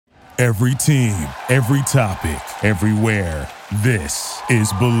Every team, every topic, everywhere. This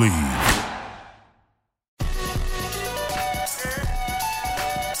is Believe.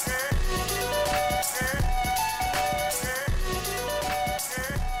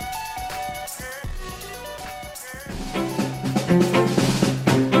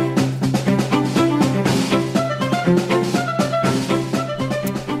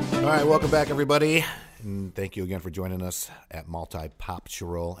 All right, welcome back, everybody. And thank you again for joining us at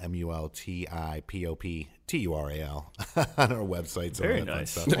Multipoptural, MULTIPOPTURAL, on our website. Very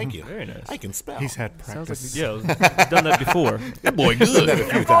nice. Thank you. Very nice. I can spell. He's had practice. Sounds like, yeah, I've done that before. That boy good.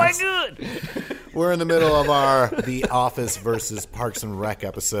 That boy good. We're in the middle of our The Office versus Parks and Rec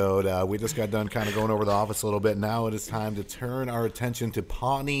episode. We just got done kind of going over The Office a little bit. Now it is time to turn our attention to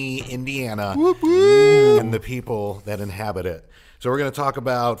Pawnee, Indiana, and the people that inhabit it. So we're going to talk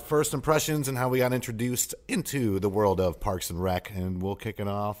about first impressions and how we got introduced into the world of Parks and Rec. And we'll kick it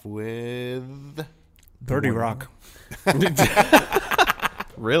off with 30 Rock.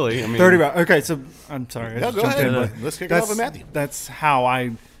 Really? I mean, 30 Rock. Okay, so I'm sorry. Yeah, go ahead. Let's kick it off with Matthew. That's how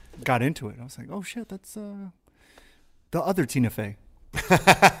I got into it. I was like, oh, shit, that's the other Tina Fey.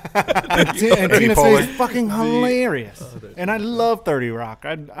 and Tina Fey is fucking hilarious. And I love 30 Rock.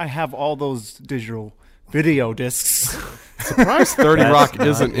 I have all those digital video discs. surprised 30 Rock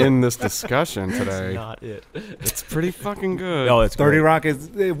isn't in this discussion today. That's not it. It's pretty fucking good. No, it's 30 great. Rock is...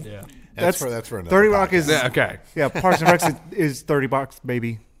 Yeah. That's for another 30 Rock podcast. is... Yeah, okay. Yeah, Parks and Rec is 30 bucks,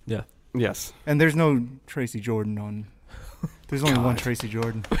 baby. Yeah. Yes. And there's no Tracy Jordan on... There's only one Tracy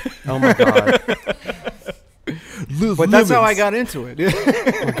Jordan. Oh, my God. But that's how I got into it.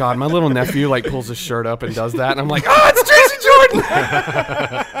 Oh, my God. My little nephew, like, pulls his shirt up and does that. And I'm like, oh, it's Tracy Jordan.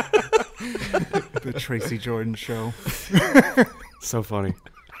 The Tracy Jordan show. So funny.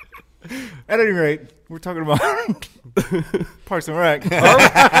 At any rate, we're talking about Parks and Rec.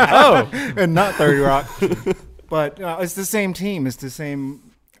 Oh. And not 30 Rock. But it's the same team. It's the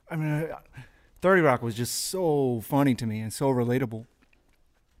same. I mean, 30 Rock was just so funny to me and so relatable.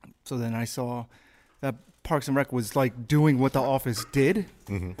 So then I saw that Parks and Rec was like doing what The Office did,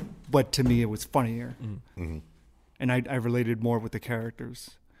 but to me it was funnier. Mm-hmm. And I related more with the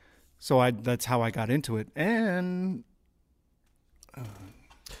characters. So that's how I got into it. And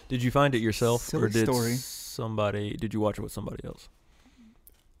Did you find it yourself, Silly or did story. Did you watch it with somebody else?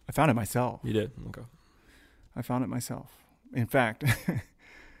 I found it myself. You did. Okay. I found it myself. In fact,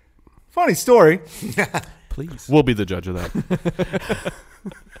 funny story. Please. We'll be the judge of that.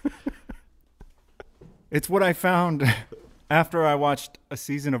 It's what I found after I watched a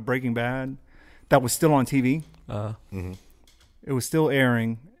season of Breaking Bad that was still on TV. It was still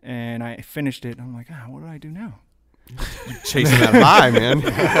airing, and I finished it. I'm like, what do I do now? Chasing that high, man.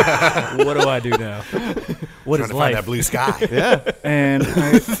 What do I do now? What Trying is to find life? that blue sky. Yeah. And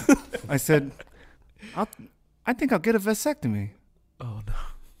I said, I think I'll get a vasectomy. Oh no.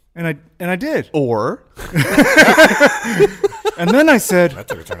 And I did. Or And then I said, That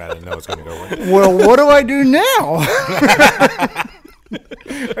took a turn I didn't know it was going to go away. well, what do I do now?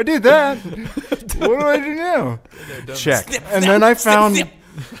 I did that. What do I do now? check. And then I found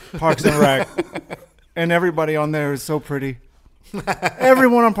Parks and Rec, and everybody on there is so pretty.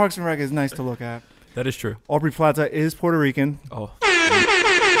 Everyone on Parks and Rec is nice to look at. That is true. Aubrey Plaza is Puerto Rican. Oh.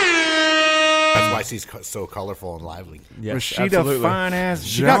 That's why she's so colorful and lively. Yes, Rashida absolutely. Fine Ass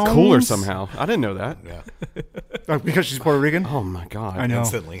She got cooler Jones. somehow. I didn't know that. Yeah, Because she's Puerto Rican? Oh, my God. I know.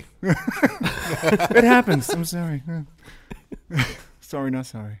 instantly. It happens. I'm sorry. Sorry, not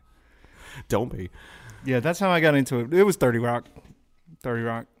sorry. Don't be. Yeah, that's how I got into it. It was 30 Rock. 30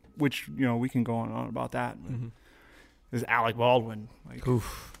 Rock, which, we can go on about that. There's Alec Baldwin. Like,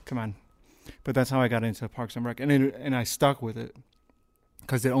 come on. But that's how I got into Parks and Rec. And I stuck with it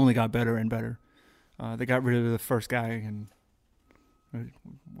because it only got better and better. They got rid of the first guy and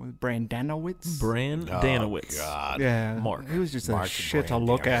Brandanowitz. Brandanowitz. Oh, God. Yeah, Mark. He was just Mark a shit to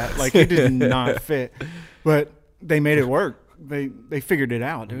look Brandanowitz. at. Like, he did not fit. But they made it work. They figured it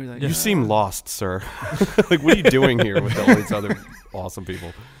out. They were like, You seem lost, sir. Like, what are you doing here with all these other awesome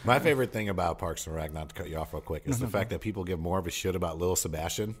people? My favorite thing about Parks and Rec, not to cut you off real quick, is the fact that people give more of a shit about Lil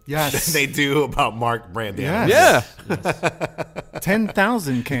Sebastian Yes. than they do about Mark Brandon. Yes. Yeah.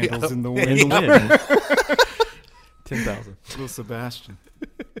 10,000 candles in the wind. In the wind. 10,000. Little Sebastian.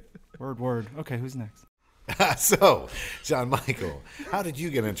 Word. Okay, who's next? So, John Michael, how did you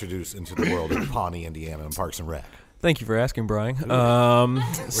get introduced into the world of Pawnee, Indiana, and Parks and Rec? Thank you for asking, Brian.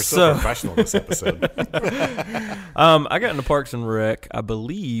 We're so professional this episode. I got into Parks and Rec, I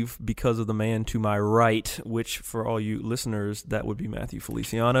believe, because of the man to my right, which for all you listeners, that would be Matthew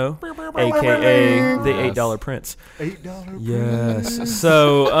Feliciano, a.k.a. the $8 Prince. $8. Yes.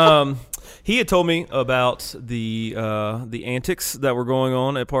 So he had told me about the antics that were going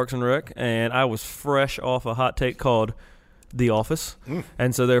on at Parks and Rec, and I was fresh off a hot take called The Office,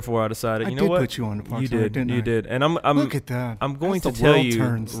 and so therefore I decided, you know what? I did put you on the Parks You and Rec, did, didn't you I? did, and I'm Look at that. I'm going to As the tell world you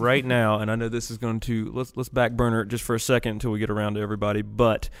turns. right now, and I know this is going to let's back burner it just for a second until we get around to everybody,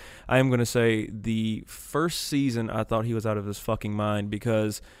 but I am going to say the first season I thought he was out of his fucking mind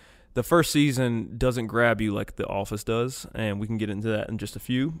because the first season doesn't grab you like The Office does, and we can get into that in just a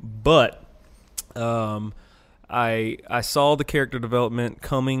few, but I saw the character development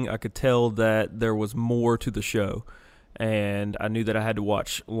coming. I could tell that there was more to the show, and I knew that I had to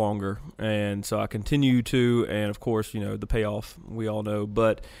watch longer, and so I continued to, and of course, the payoff we all know.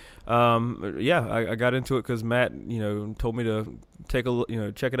 But I got into it because Matt, told me to take a look,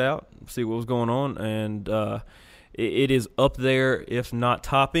 check it out, see what was going on, and it is up there, if not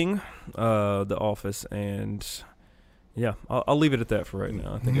topping, The Office, and. Yeah, I'll leave it at that for right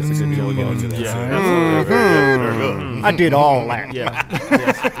now. I think it's a good deal. Yeah, Mm-hmm. very good. I did all that. Yeah.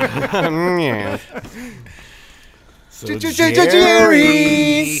 So,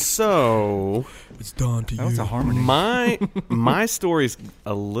 Jerry! So It's done to That was a harmony. my story's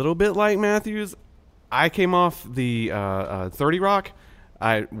a little bit like Matthew's. I came off the 30 Rock.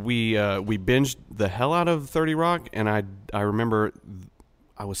 We binged the hell out of 30 Rock, and I remember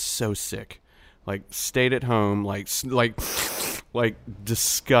I was so sick. Like, stayed at home, like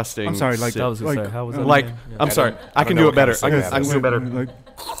disgusting. I'm sorry, like sick. I was gonna say, how was that? Like, again? I'm sorry. I can know do what it better. kind of sick I can do it better. Like,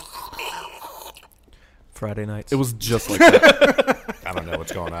 Friday nights. It was just like that. I don't know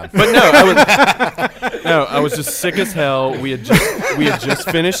what's going on. But I was just sick as hell. We had just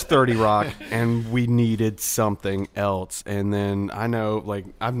finished 30 Rock, and we needed something else. And then I know, like,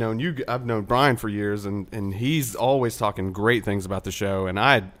 I've known Brian for years, and he's always talking great things about the show. And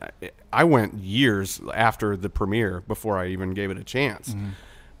I went years after the premiere before I even gave it a chance. Mm-hmm.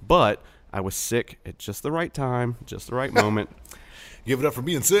 But I was sick at just the right time, just the right moment. Give it up for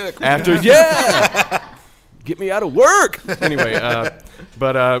being sick. After, get me out of work. Anyway,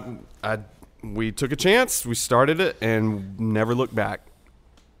 we took a chance. We started it and never looked back.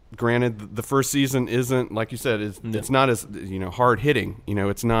 Granted, the first season isn't, like you said, it's not as hard hitting.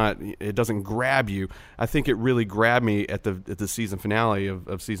 It's not. It doesn't grab you. I think it really grabbed me at the season finale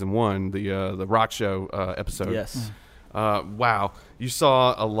of season 1, the Rock Show episode. Yes. Wow, you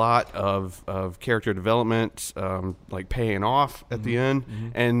saw a lot of character development, like paying off at the end,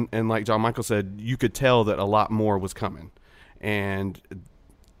 and like John Michael said, you could tell that a lot more was coming, and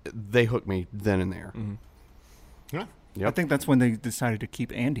they hooked me then and there. Yeah. Yep. I think that's when they decided to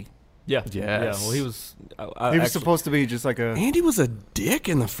keep Andy. Yeah. Yes. Yeah. Well, he was. He was supposed to be just like a. Andy was a dick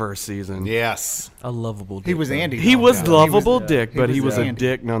in the first season. Yes. a lovable. He was Andy. He though. was Yeah. lovable He was- dick, but he was a Andy.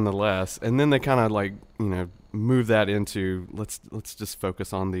 dick nonetheless. And then they kind of like move that into let's just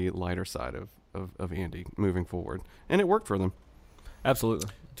focus on the lighter side of Andy moving forward, and it worked for them. Absolutely.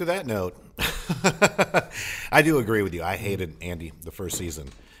 To that note, I do agree with you. I hated Andy the first season.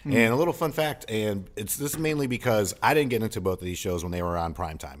 And a little fun fact, and this is mainly because I didn't get into both of these shows when they were on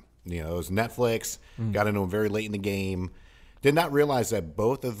primetime. It was Netflix, got into them very late in the game. Did not realize that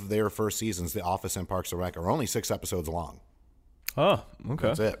both of their first seasons, The Office and Parks and Rec, are only 6 episodes long. Oh, okay.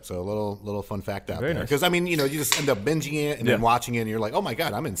 That's it. So a little fun fact out Very there. nice. Because, you just end up binging it and then watching it, and you're like, oh, my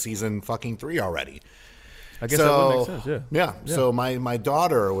God, I'm in season fucking 3 already. I guess that would make sense. Yeah. So my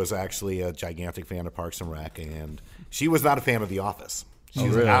daughter was actually a gigantic fan of Parks and Rec, and she was not a fan of The Office. She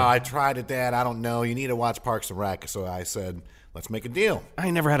was really? like, I tried it, Dad. I don't know. You need to watch Parks and Rec. So I said, let's make a deal. I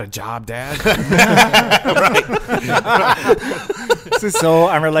ain't never had a job, Dad. This is so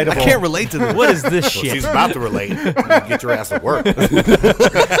unrelatable. I can't relate to this. What is this So shit? she's about to relate. Get your ass at work.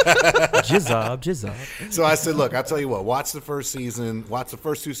 Jizob. So I said, look, I'll tell you what. Watch the first season. Watch the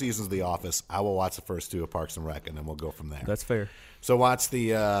first 2 seasons of The Office. I will watch the first 2 of Parks and Rec, and then we'll go from there. That's fair. So watch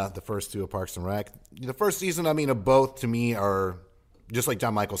the first 2 of Parks and Rec. The first season, of both to me are just like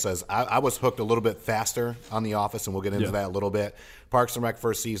John Michael says. I was hooked a little bit faster on The Office, and we'll get into that a little bit. Parks and Rec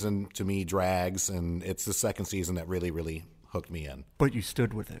first season to me drags, and it's the second season that really, really hooked me in. But you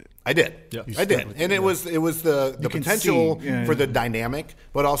stood with it. I did. Yeah. I did. And it was the can potential see, yeah. for the dynamic,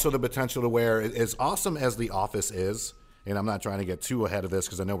 but also the potential to where, as awesome as The Office is, and I'm not trying to get too ahead of this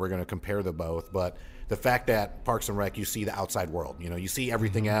because I know we're going to compare the both, but the fact that Parks and Rec, you see the outside world. You see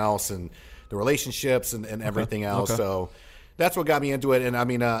everything else and the relationships and everything else. Okay. So that's what got me into it. And I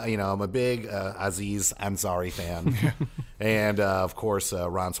mean, I'm a big Aziz Ansari fan, and of course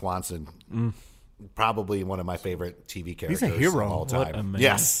Ron Swanson, probably one of my favorite TV characters. He's a hero. of all What time. a man.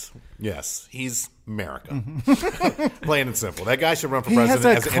 Yes, he's America. Plain and simple. That guy should run for He has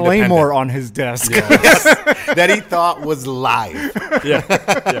president a as an claymore on his desk. that he thought was live.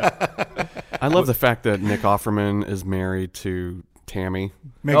 I love the fact that Nick Offerman is married to Tammy.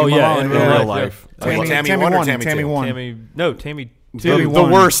 Megan Oh, yeah, Mullally, in In real real life, life. Tammy 1 or Tammy Tammy 2? 1. Tammy, no, Tammy. Tammy The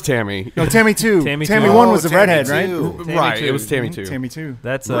 1. worst Tammy. No, Tammy 2. Tammy Tammy two. 1 was the Tammy redhead, 2. right? Tammy Right, two. it was Tammy 2. Tammy 2.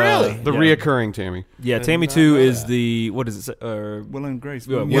 That's Really? The yeah. reoccurring Tammy. Yeah, Tammy 2 is the what is it? Will and Grace.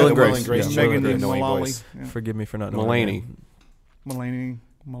 Yeah, Yeah, Will and the Grace. Grace. Yeah. Megan Will and and Grace. Mullally. Voice. Yeah. Forgive me for not knowing. Mulaney.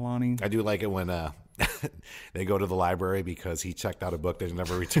 Melanie. I do like it when they go to the library because he checked out a book that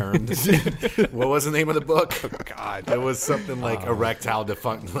never returned. What was the name of the book? Oh, God, it was something like erectile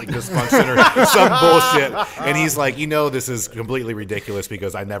dysfunction or some bullshit. And he's like, this is completely ridiculous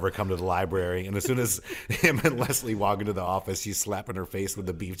because I never come to the library. And as soon as him and Leslie walk into the office, she's slapping her face with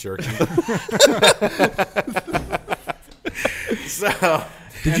the beef jerky. So.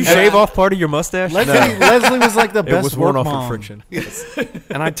 Did you shave off part of your mustache? Leslie was like the It best was worn work off mom. for friction.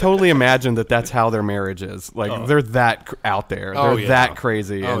 And I totally imagine that that's how their marriage is. Like, they're that out there. Oh, They're yeah. that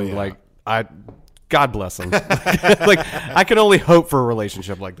crazy. Oh, And, yeah. God bless them. Like, I can only hope for a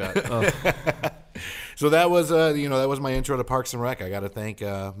relationship like that. So that was, that was my intro to Parks and Rec. I got to thank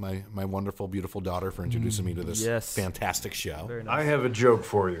my wonderful, beautiful daughter for introducing me to this Yes. fantastic show. I have a joke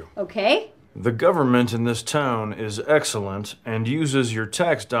for you. Okay. The government in this town is excellent and uses your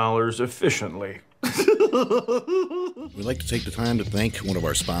tax dollars efficiently. We'd like to take the time to thank one of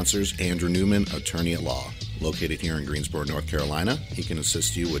our sponsors, Andrew Newman, attorney at law. Located here in Greensboro, North Carolina, he can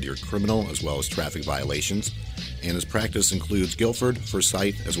assist you with your criminal as well as traffic violations, and his practice includes Guilford,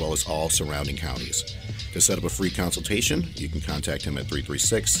 Forsyth, as well as all surrounding counties. To set up a free consultation, you can contact him at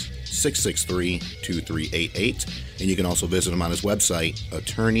 336-663-2388, and you can also visit him on his website,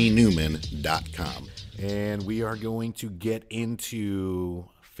 attorneynewman.com. And we are going to get into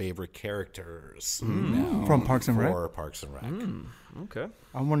favorite characters now From Parks and Rec? for Parks and Rec. Okay.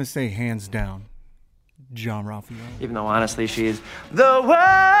 I want to say hands down, John Ralphio. Even though honestly she is the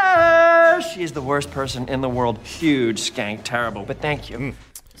worst. She is the worst person in the world. Huge, skank, terrible. But thank you.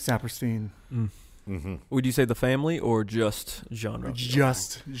 Saperstein. Would you say the family or just genre?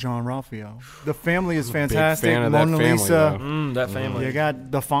 Just Jean Ralphio. The family is fantastic. fan of that Mona family, Lisa. though. That family. You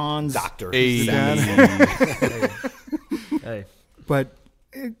got the Fonz. Doctor. Hey. But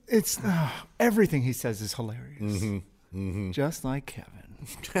it's everything he says is hilarious. Just like Kevin.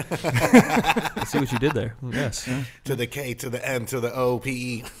 I see what you did there. Yes. To the K, to the N, to the O, P,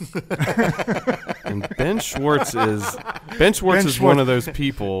 E. And Ben Schwartz is one of those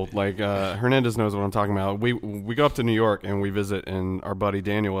people. Like Hernandez knows what I'm talking about. We go up to New York and we visit, and our buddy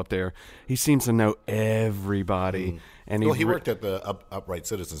Daniel up there, he seems to know everybody. And Well, he worked at the Upright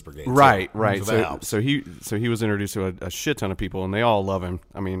Citizens Brigade. too. Right. So that helps. So he was introduced to a shit ton of people, and they all love him.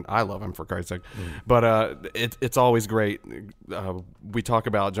 I mean, I love him for Christ's sake. But it's always great. We talk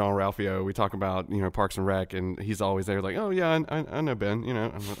about John Ralphio. We talk about Parks and Rec, and he's always there like, oh yeah, I know Ben.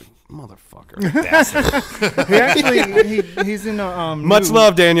 I'm like, motherfucker. He actually he's in a Much new-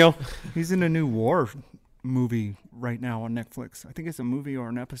 love, Daniel. He's in a new war movie right now on Netflix. I think it's a movie or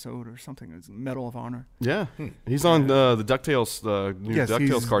an episode or something. It's Medal of Honor. Yeah, he's on the DuckTales, the new Yes, DuckTales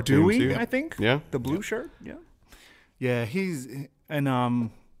he's cartoon Dewey, too. I think. Yeah, The blue shirt. Yeah. He's and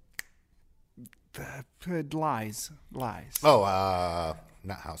lies. Oh,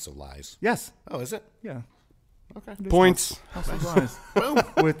 not House of Lies. Yes. Oh, is it? Yeah. Okay. points. House of Lies.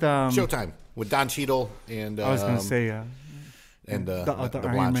 With Showtime with Don Cheadle and I was going to say and the the Iron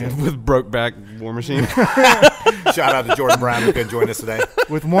blonde Man. chick. With Brokeback War Machine. Shout out to Jordan Brown who couldn't join us today.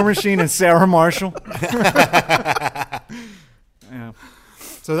 with War Machine and Sarah Marshall. Yeah.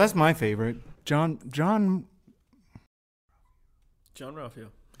 So that's my favorite. John Ralphio.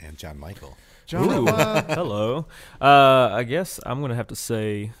 And John Michael. Ooh, hello. I guess I'm going to have to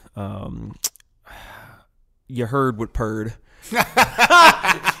say you heard what purred.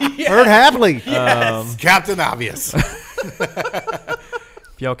 Heard Hadley. Captain Obvious.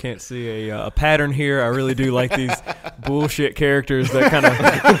 If y'all can't see a pattern here, I really do like these bullshit characters that kind of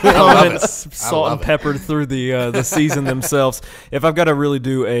come and salt and peppered through the season themselves. If I've got to really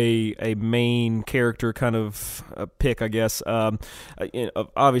do a main character kind of pick, I guess,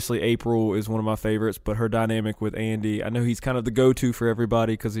 obviously April is one of my favorites, but her dynamic with Andy, I know he's kind of the go-to for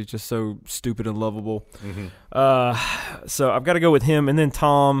everybody because he's just so stupid and lovable. So I've got to go with him, and then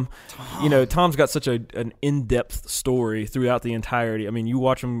Tom. Tom's got such an in-depth story throughout the entirety. I mean, you watch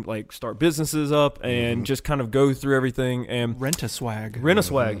watch them like start businesses up and just kind of go through everything and Rent-a-swag.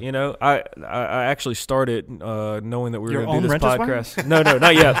 Rent-a-swag. You know, I actually started knowing that we were Your going to do own this Rent-a-swag? podcast. No,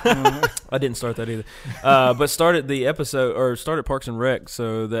 not yet. I didn't start that either. But started the episode or started Parks and Rec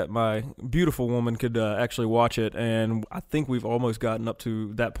so that my beautiful woman could actually watch it, and I think we've almost gotten up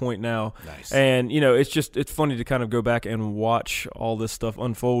to that point now. Nice. And you know, it's funny to kind of go back and watch all this stuff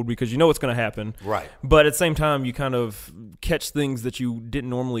unfold because you know what's going to happen. Right. But at the same time, you kind of catch things that you didn't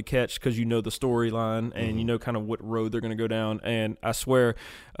normally catch because you know the storyline and you know kind of what road they're going to go down. And I swear,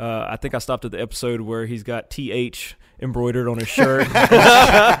 I think I stopped at the episode where he's got TH embroidered on his shirt.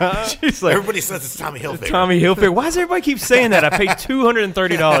 She's like, Everybody says it's Tommy Hilfiger. Tommy Hilfiger. Why does everybody keep saying that? I paid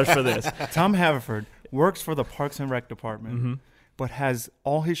 $230 for this. Tom Haverford works for the Parks and Rec department, but has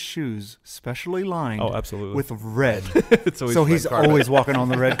all his shoes specially lined Oh, absolutely. with red. It's always So he's carpet. always walking on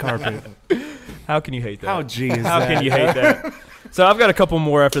the red carpet. How can you hate that? How G is How that? can you hate that? So I've got a couple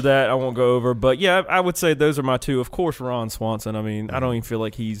more after that I won't go over. But, yeah, I would say those are my two. Of course, Ron Swanson. I mean, I don't even feel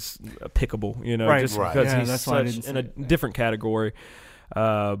like he's pickable, you know, Right. just Right. because Yeah, he's that's why I such didn't in a different category.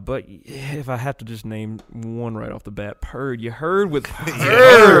 But if I have to just name one right off the bat, Purd. You heard with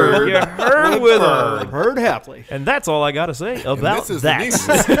Purd. You heard with her. Heard happily. And that's all I got to say And about this is that. the news.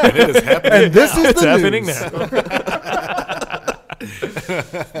 And it is happening. And this is It's the happening news.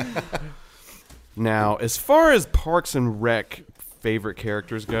 now. Now, as far as Parks and Rec favorite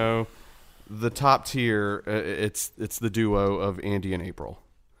characters go, the top tier, it's the duo of Andy and April.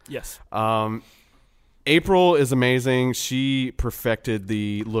 Yes. April is amazing. She perfected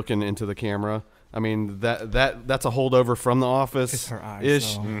the looking into the camera. I mean, that's a holdover from The Office. It's her eyes,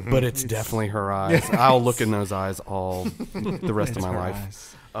 ish, though. but it's definitely her eyes. I'll look in those eyes all the rest of It's my her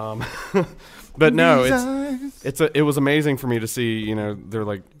life. eyes. But no, These it was amazing for me to see. You know, they're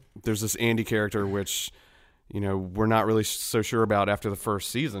like, there's this Andy character which, you know, we're not really so sure about after the first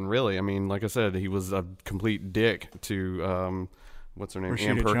season. Really, I mean, like I said, he was a complete dick to what's her name,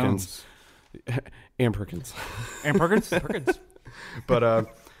 Ann Rashida Perkins. Jones. Ann Perkins. Ann Perkins? Perkins.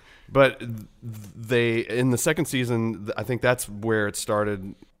 But they in the second season, I think that's where it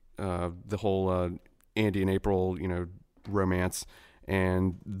started. The whole Andy and April, you know, romance,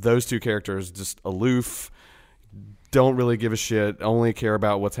 and those two characters just aloof, don't really give a shit, only care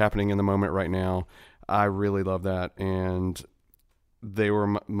about what's happening in the moment right now. I really love that, and they were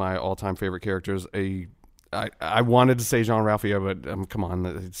my all-time favorite characters. I wanted to say Jean-Ralphio, but come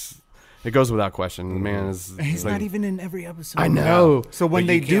on, it goes without question. The man is He's like, not even in every episode. I know. So when But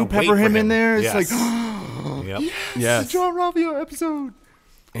they you do can't wait pepper for him in him. there, it's Yes. like, Yep. Yes. John Ralphio episode.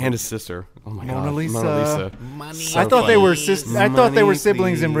 And his sister. Oh my Mona God. Lisa. Mona Lisa. Money. So I thought they were funny. I thought they were Money,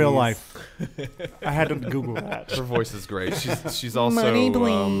 siblings in real please. life. I had to Google that. Her voice is great. She's also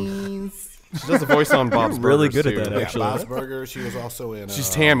she does a voice on Bob's Burgers. really good at too. that, Yeah, actually. Bob's Burgers. She was also in. She's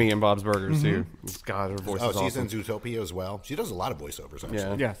Tammy in Bob's Burgers too. God, her voice Oh, is she's awesome. in Zootopia as well. She does a lot of voiceovers, actually.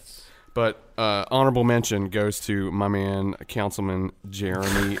 Yeah. Yes. But honorable mention goes to my man, Councilman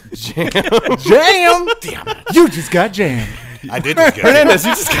Jeremy Jam. Jam! Damn it. You just got jammed. I did just get it. Hernandez,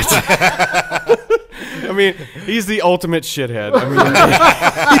 you just got I mean, he's the ultimate shithead. I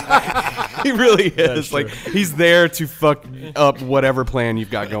mean, he really is. Like, he's there to fuck up whatever plan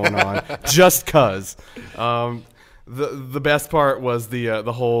you've got going on, just cause. The best part was the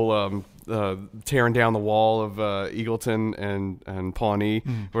whole tearing down the wall of Eagleton and Pawnee,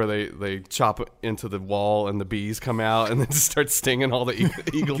 where they chop into the wall and the bees come out and then just start stinging all the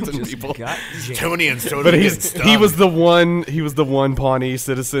Eagleton people. Tony and Tony. But getting stung. he was the one Pawnee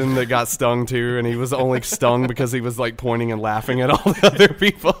citizen that got stung too, and he was only stung because he was like pointing and laughing at all the other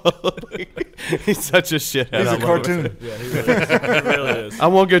people. He's such a shithead. He's I a love cartoon. it. It really is. I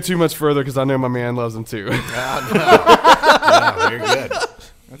won't go too much further because I know my man loves him too. No, you're good.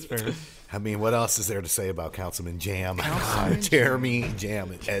 That's fair. I mean, what else is there to say about Councilman Jam? Jeremy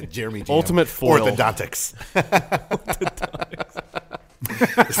Jam. Jeremy Jam. Ultimate foil. Orthodontics.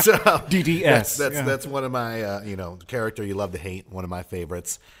 So DDS. That's one of my character you love to hate. One of my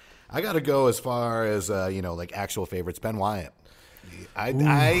favorites. I got to go as far as like actual favorites. Ben Wyatt.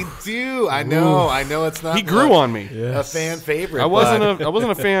 I do. I know it's not. He grew on me. A fan favorite. I wasn't but,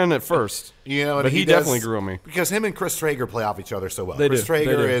 a fan at first. and but he does- definitely grew on me. because him and Chris Traeger play off each other so well. They Chris do.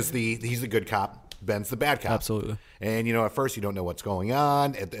 Traeger They do. is he's the good cop. Ben's the bad cop. Absolutely. And at first you don't know what's going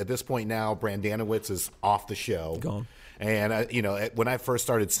on. At this point now, Brandanowitz is off the show. Gone. And when I first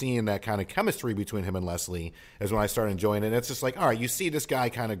started seeing that kind of chemistry between him and Leslie, is when I started enjoying it. And it's just like, all right, you see this guy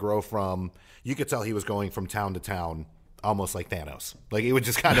kind of grow from. You could tell he was going from town to town almost like Thanos. Like he would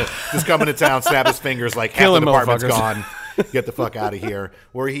just kind of just come into town, snap his fingers, like Kill half the him, department's motherfuckers. gone. Get the fuck out of here.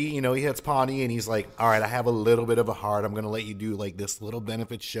 Where he hits Pawnee and he's like, all right, I have a little bit of a heart. I'm going to let you do like this little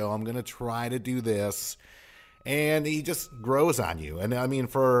benefit show. I'm going to try to do this. And he just grows on you. And I mean,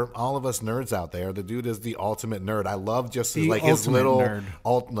 for all of us nerds out there, the dude is the ultimate nerd. I love just his, like his ultimate little,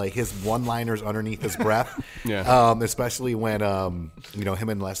 nerd. like his one-liners underneath his breath. Yeah. Especially when, him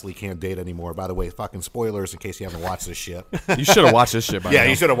and Leslie can't date anymore. By the way, fucking spoilers in case you haven't watched this shit. You should have watched this shit by now. Yeah,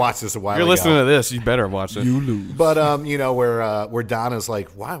 you should have watched this a while If you're ago. listening to this, you better watch it. But where Donna's like,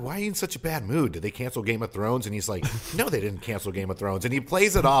 why are you in such a bad mood? Did they cancel Game of Thrones? And he's like, no, they didn't cancel Game of Thrones. And he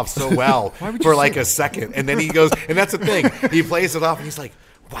plays it off so well for like a second, and then he goes, and that's the thing. He plays it off, and he's like,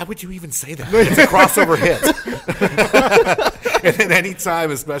 why would you even say that? It's a crossover hit. And then anytime,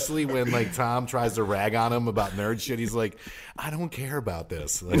 especially when like Tom tries to rag on him about nerd shit, he's like, I don't care about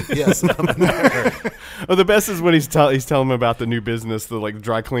this. Like, yes, I'm a nerd. Oh, the best is when he's telling him about the new business, the like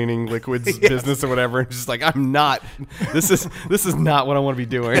dry cleaning liquids business or whatever. And just like, I'm not. This is not what I want to be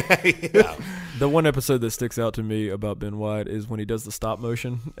doing. Yeah. The one episode that sticks out to me about Ben White is when he does the stop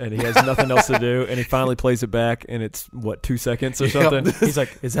motion and he has nothing else to do, and he finally plays it back, and it's, 2 seconds or something? He's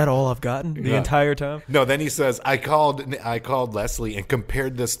like, is that all I've gotten the entire time? No, then he says, I called Leslie and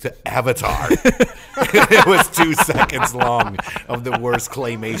compared this to Avatar. It was 2 seconds long of the worst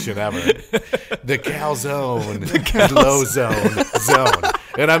claymation ever. The calzone, low zone.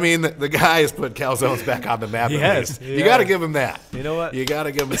 And I mean, the guy has put calzones back on the map. He at has. least. He You got to has. give him that. You know what? You got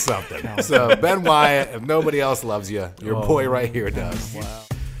to give him something. So Ben Wyatt, if nobody else loves you, your boy right here does. Wow.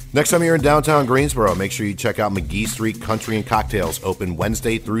 Next time you're in downtown Greensboro, make sure you check out McGee Street Country and Cocktails, open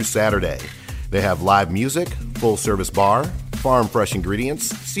Wednesday through Saturday. They have live music, full-service bar, farm fresh ingredients,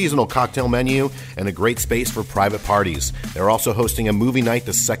 seasonal cocktail menu, and a great space for private parties. They're also hosting a movie night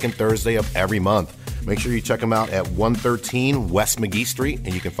the second Thursday of every month. Make sure you check them out at 113 West McGee Street,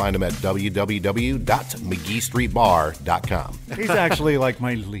 and you can find them at www.mcgeestreetbar.com. He's actually like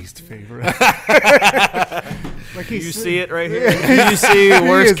my least favorite. Like Do you see it right here? Do you see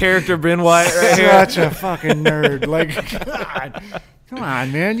worst character Ben White right here? Such a fucking nerd. Like, God. Come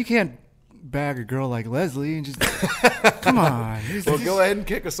on, man. You can't bag a girl like Leslie and just come on. Well, go ahead and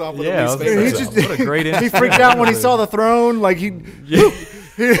kick us off with Yeah, a I was least favorite. gonna say, what a great He freaked out when he saw the throne. Like When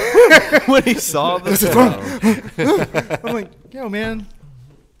he saw the I'm like, yo, man,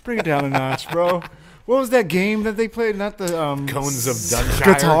 bring it down a notch, bro. What was that game that they played? Not the Cones of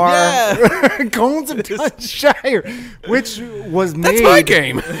Dunshire. guitar. Cones of Dunshire, which was made. That's my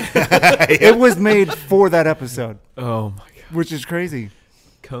game. It was made for that episode, Oh my God. which is crazy.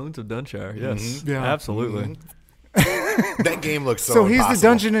 Cones of Dunshire. Yes. Yeah. Absolutely. That game looks so So he's the impossible.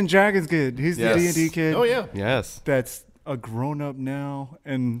 Dungeon and Dragons kid. He's Yes. the D&D kid. Oh, yeah. Yes. That's a grown up now,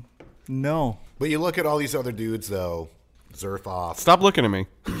 and no. But you look at all these other dudes, though. Zerfoff. Stop looking at me.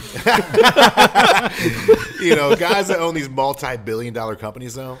 Guys that own these multi-billion-dollar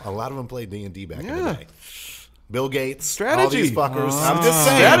companies, though, a lot of them played D&D back in the day. Bill Gates, Strategy. all these fuckers. I'm just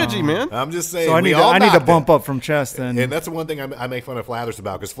saying. Strategy, man. I'm just saying. So I we need all to knocked bump it. up from chess then. And that's the one thing I make fun of Flathers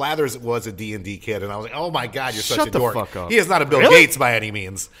about, because Flathers was a D&D kid, and I was like, oh my God, you're such Shut a the dork. fuck up. He is not a Bill Gates by any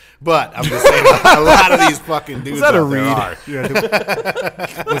means, but I'm just saying a lot of these fucking dudes that a out there read? are.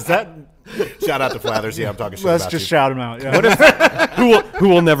 Yeah, was that? Shout out to Flathers. Yeah, I'm talking shit Let's about just you. shout him out. Yeah. Who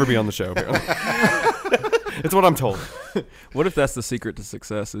will never be on the show, apparently. It's what I'm told. What if that's the secret to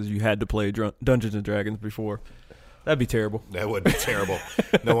success? Is you had to play Dungeons and Dragons before? That'd be terrible. That would be terrible.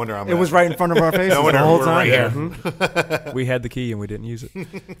 No wonder I'm It was right in front of our faces No the wonder whole we're time. right here. We had the key and we didn't use it.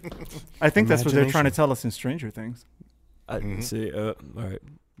 I think that's what they're trying to tell us in Stranger Things. See. All right.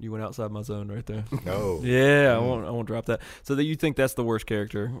 You went outside my zone right there. No. Yeah, I won't drop that. So that you think that's the worst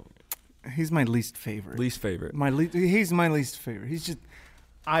character, He's my least favorite. least favorite. He's my least favorite. He's just.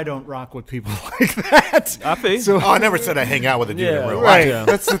 I don't rock with people like that. I feel. So Oh, I never said I hang out with a dude Yeah, in real right, life. Yeah.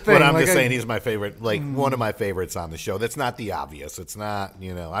 that's the thing. But I'm Like, just saying he's my favorite, like one of my favorites on the show. That's not the obvious. It's not,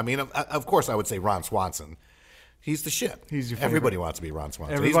 I mean, of course I would say Ron Swanson. He's the shit. He's your favorite. Everybody wants to be Ron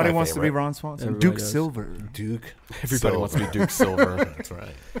Swanson. He's Everybody my wants to be favorite. Ron Swanson. Everybody Duke does. Silver. Duke. Everybody wants to be Duke Silver. That's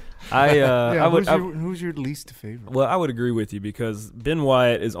right. I would. Who's your least favorite? Well, I would agree with you because Ben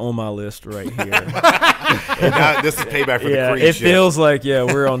Wyatt is on my list right here. Now, this is payback for the Yeah, Creed it shit. feels like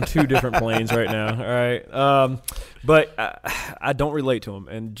we're on two different planes right now. All right, but I don't relate to him,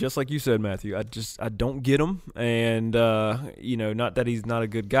 and just like you said, Matthew, I don't get him, and not that he's not a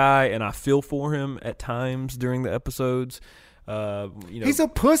good guy, and I feel for him at times during the episodes. He's a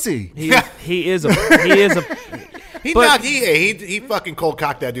pussy. He is a He fucking cold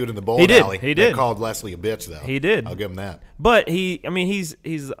cocked that dude in the bowling He did. alley. He did. That called Leslie a bitch, though. He did. I'll give him that. But he's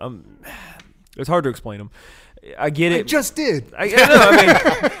it's hard to explain him. I get I it. just did. I know.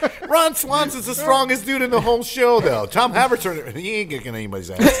 I mean, Ron Swanson's the strongest dude in the whole show, though. Tom Havertz, he ain't kicking anybody's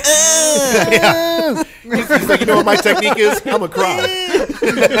ass. Yeah. He's like, you know what my technique is? I'm a cry.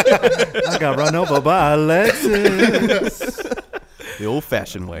 I got run over by Alexis. The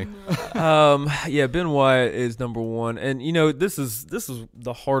old-fashioned way. yeah, Ben Wyatt is number one, and this is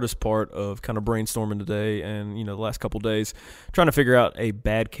the hardest part of kind of brainstorming today, and the last couple days, trying to figure out a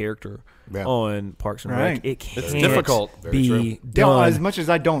bad character on Parks and Rec. Right. It can't It's difficult. be Yeah, done. as much as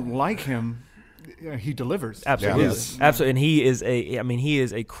I don't like him, he delivers. Absolutely, Yes. absolutely, and he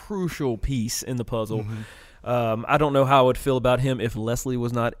is a crucial piece in the puzzle. I don't know how I would feel about him if Leslie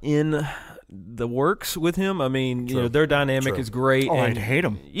was not in the works with him. I mean, their dynamic is great. Oh, and I'd hate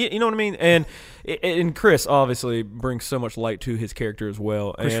him. You know what I mean? And Chris obviously brings so much light to his character as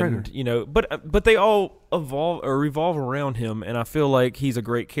well. Chris and Schrader. but they all evolve or revolve around him, and I feel like he's a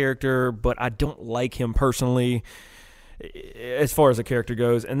great character, but I don't like him personally as far as the character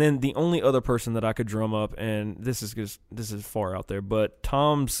goes. And then the only other person that I could drum up, and this is far out there, but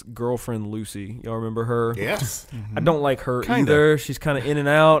Tom's girlfriend Lucy, y'all remember her? Yes. I don't like her Kinda. either. She's kind of in and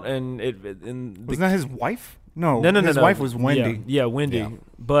out, and Wasn't that his wife? No, no. His wife was Wendy. Yeah, Wendy. Yeah.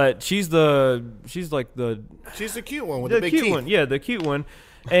 But she's like the She's the cute one with the big cute teeth. one. Yeah, the cute one.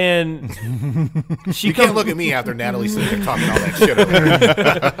 And she You can't look at me after Natalie's sitting there talking all that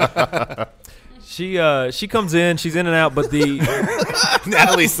shit. She comes in. She's in and out. But the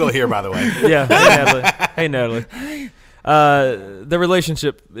Natalie's still here, by the way. yeah. Hey Natalie. The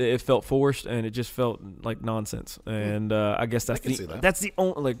relationship, it felt forced, and it just felt like nonsense. And I guess that's can see that. that's the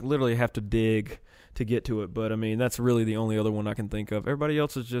only, like, literally have to dig to get to it. But I mean, that's really the only other one I can think of. Everybody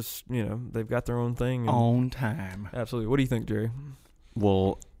else is just they've got their own thing. And On time. absolutely. What do you think, Jerry?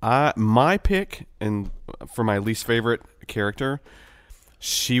 Well, my pick and for my least favorite character,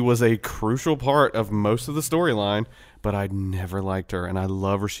 she was a crucial part of most of the storyline, but I never liked her, and I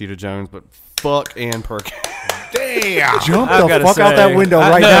love Rashida Jones, but fuck Ann Perkins. Damn. Jump I've the gotta fuck out say- that window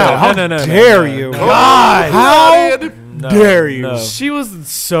right no, now. How no, dare you? God, how dare you? No. She was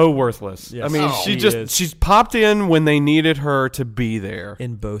so worthless. Yes. I mean, Oh. she She just is. she's popped in when they needed her to be there.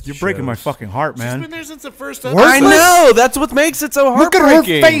 In both, You're breaking my shows. fucking heart, She's man. been there since the first Worthless? I episode. know, that's what makes it so Look at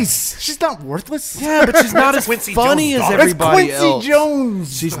heartbreaking. her face. She's not worthless. Yeah, but she's not as Quincy funny Jones' as daughter. That's everybody Quincy else.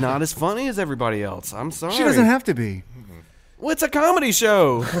 Jones. She's not as funny as everybody else. I'm sorry. She doesn't have to be. Well, it's a comedy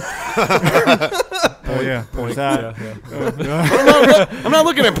show. Oh yeah, there's that. I'm not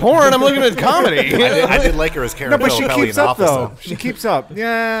looking at porn. I'm looking at comedy. I did like her as Karen No, but she Filippelli keeps in up Office, though. She keeps up.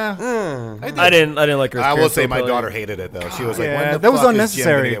 Yeah, I didn't like her. as I will Karen say my Filippelli. daughter hated it though. She was like, Yeah, "When the that was fuck is Jim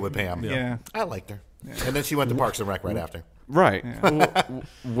gonna unnecessary. get with Pam?" yeah. I liked her, and then she went to Parks and Rec right after. Right.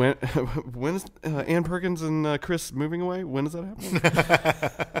 When's Ann Perkins and Chris moving away? When does that happen?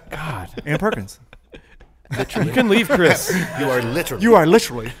 God. Ann Perkins. You can leave, Chris. You are literally. You are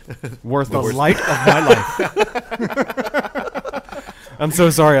literally the Worthless. light of my life. I'm so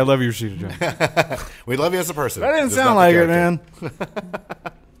sorry. I love you, Rashida Jones. We love you as a person. That didn't just sound not the like it, character.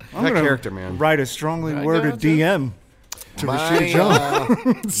 man. That character, man. Write a strongly I worded gotcha. DM to Rashida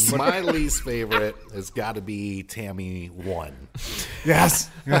Jones. My least favorite has got to be Tammy 1. Yes.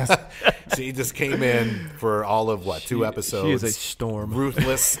 Yes. She just came in for all of 2 episodes. She is a storm.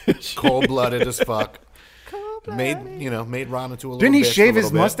 Ruthless, cold-blooded as fuck. Made Ron into a little. Didn't he bitch shave for a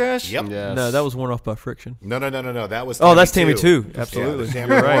his little bit. mustache? Yep. Yes. No, that was worn off by friction. No. That was. Oh, that's Tammy 2. 2. Absolutely. Yeah,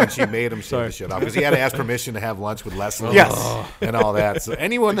 Tammy You're 1. right. She made him shave the shit off because he had to ask permission to have lunch with Leslie. Yes. And all that. So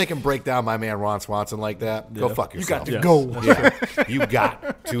anyone that can break down my man Ron Swanson like that, go fuck You got yourself. to go. Yeah, you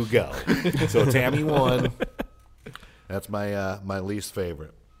got to go. So Tammy 1. That's my least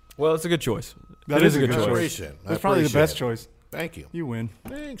favorite. Well, it's a good choice. That It is a good choice. Appreciate it. I That's probably the appreciate best it. choice. Thank you. You win.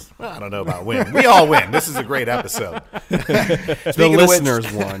 Thanks. Well, I don't know about win. We all win. This is a great episode. The Speaking of which,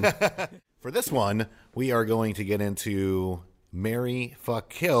 listeners won. for this one, we are going to get into Marry, Fuck,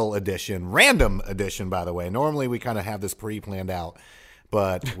 Kill edition, random edition, by the way. Normally, we kind of have this pre-planned out,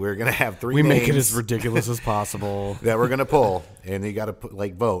 but we're going to have 3 We names make it as ridiculous as possible. that we're going to pull, and you got to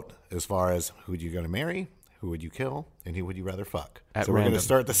vote as far as who you going to marry, who would you kill, and who would you rather fuck. At So we're going to random.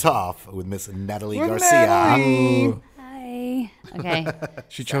 start this off with Miss Natalie With Garcia. Natalie. Hi. Okay. Of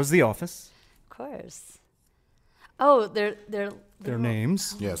She chose The Office. course. Oh, they're Their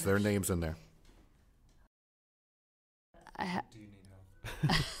names. Yes, there are names in there.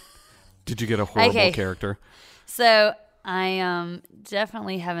 Did you get a horrible Okay. character? So I am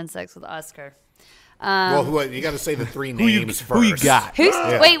definitely having sex with Oscar. Well, you got to say the 3 names first. Who you got? Who's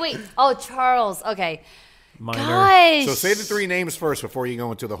Yeah. wait? Oh, Charles. Okay. Minor. Gosh. So say the 3 names first before you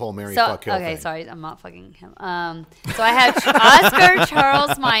go into the whole Mary So, Fuck Kill okay, thing. sorry, I'm not fucking him. So I have Oscar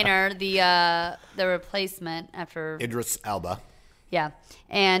Charles Minor, the replacement after Idris Elba.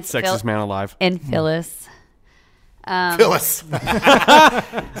 and Sexiest man alive. and Phyllis. Phyllis.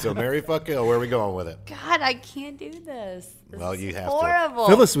 So Mary Fuck Kill, where are we going with it? God, I can't do this. Well, you have to. horrible.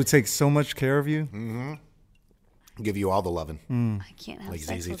 Phyllis would take so much care of you. Give you all the loving. I can't have Like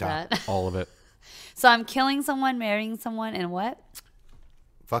sex ZZ with Top. that. All of it. So I'm killing someone, marrying someone, and what?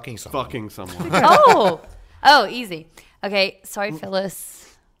 Fucking someone. Fucking someone. Oh, easy. Okay, sorry,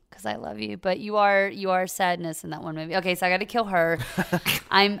 Phyllis, because I love you, but you are sadness in that one movie. Okay, so I got to kill her.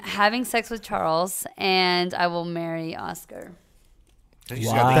 I'm having sex with Charles, and I will marry Oscar. She's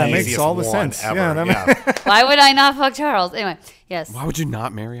Wow. got the That makes easiest all the one sense. Ever. Yeah, that Why would I not fuck Charles? Anyway, yes. Why would you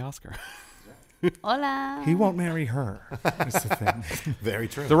not marry Oscar? Hola. He won't marry her. That's the thing. Very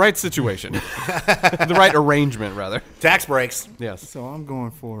true. The right situation. The right arrangement, rather. Tax breaks. Yes. So I'm going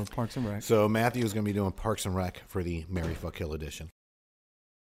for Parks and Rec. So Matthew is going to be doing Parks and Rec for the Mary Fuck Kill edition.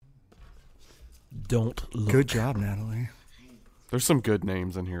 Don't look. Good job, Natalie. There's some good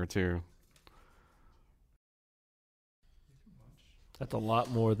names in here, too. That's a lot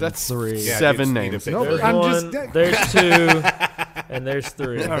more than That's 3. Yeah, 7 you just need to names. pick No, There's but I'm one, just- there's 2, and there's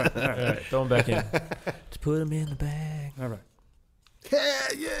 3. All right. All right, throw them back in. Just put them in the bag. All right.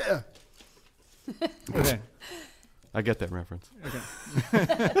 Yeah. Okay. I get that reference.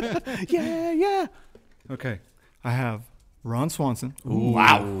 Okay. I have Ron Swanson,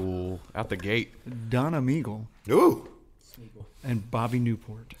 Wow. Out the gate. Donna Meagle, Ooh. and Bobby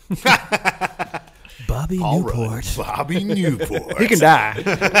Newport. Bobby All right. Bobby Newport. He can die.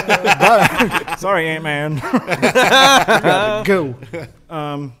 But- sorry, Ant-Man. Gotta go.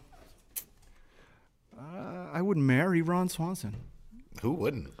 I would marry Ron Swanson. Who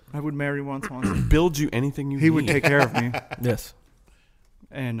wouldn't? I would marry Ron Swanson. Build you anything you need. He would take care of me. Yes.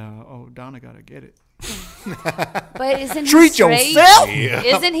 And, Donna got to get it. But isn't he Treat straight? yourself! Yeah.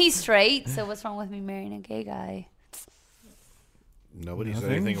 Isn't he straight? So what's wrong with me marrying a gay guy? Nobody said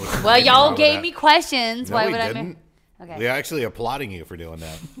Nothing? anything. Was Well, anything wrong y'all with gave that. me questions. No, Why we would I didn't. marry? Okay. They're actually applauding you for doing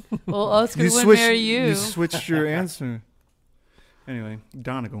that. Well, Oscar would switched- marry you. You switched your answer. Anyway,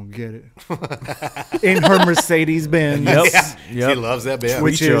 Donna gonna get it. In her Mercedes Benz. Yeah. She loves that band.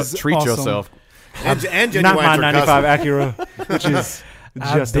 Which is Treat awesome. yourself. and genuine Not my for 95 custom. Acura, which is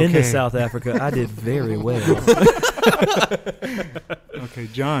I've just been okay. to South Africa. I did very well. Okay,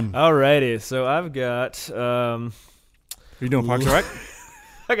 John. Alrighty, so I've got You doing Parks and Rec?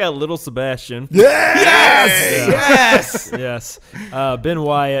 I got Little Sebastian. Yes! Yes. Ben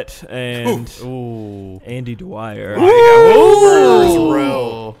Wyatt and Andy Dwyer. First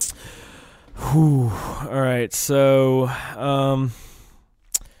row. All right, so I'm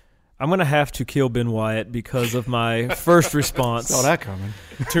going to have to kill Ben Wyatt because of my first response. Saw that coming.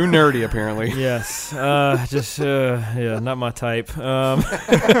 Too nerdy, apparently. Yes. Not my type.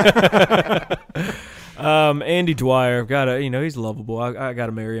 Andy Dwyer, gotta, he's lovable. I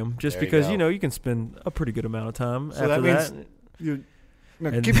gotta marry him just There you because, go. you can spend a pretty good amount of time So after that that. means you. No,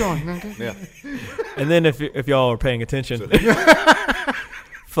 And- keep going. Okay. Yeah. And then if y'all are paying attention,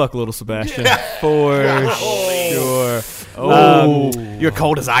 fuck Little Sebastian for sure. You're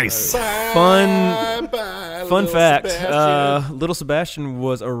cold as ice. Fun fact: Little Sebastian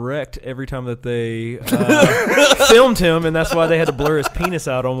was erect every time that they filmed him, and that's why they had to blur his penis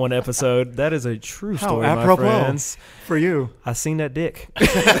out on one episode. That is a true How story, my apropos friends. for you. I seen that dick.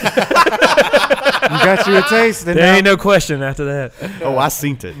 You got you a taste. And There now- ain't no question after that. Oh, I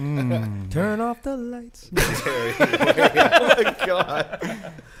seen it. Turn off the lights.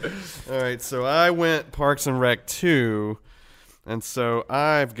 All right, so I went Parks and Rec 2, and so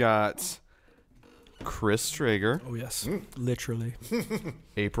I've got Chris Traeger, Oh yes, literally.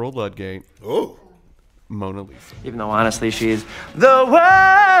 April Ludgate, Oh. Mona Lisa. Even though honestly she is the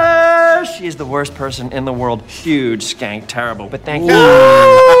worst. She is the worst person in the world. Huge, skank, terrible. But thank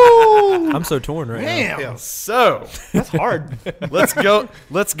you. I'm so torn right now. So That's hard. let's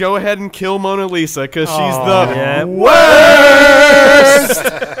go ahead and kill Mona Lisa because she's Yeah. the worst.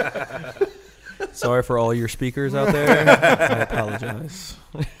 Sorry for all your speakers out there. I apologize.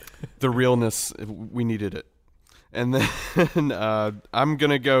 The realness, we needed it. And then I'm going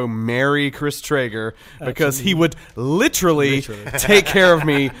to go marry Chris Traeger because he would literally take care of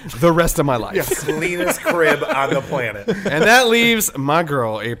me the rest of my life. Cleanest crib on the planet. And that leaves my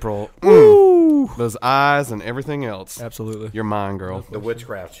girl, April. Those eyes and everything else. Absolutely. You're mine, girl. The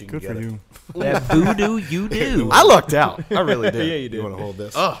witchcraft. She can Good get for it. you. That voodoo you do. I lucked out. I really did. Yeah, you You want to hold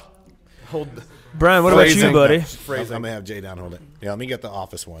this? Brian, what about Phrasing. you, buddy? I'm going to have Jay down hold it. Yeah, let me get the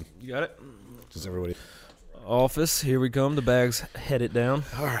office one. You got it? Just everybody. Office. Here we come. The bag's headed down.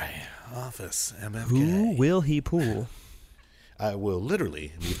 All right, Office MFK. Who will he pull? I will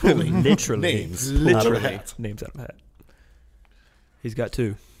literally be pulling Literally. names out of a hat. Names out of a hat. He's got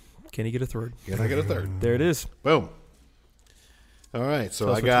 2. Can he get a third? Can I get a third? There it is. Boom. All right, so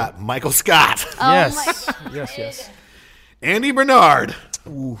Tell us I what got Michael Scott, Oh Yes. my Yes. Andy Bernard,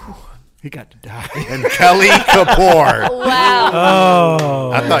 He got to die. and Kelly Kapoor. Wow.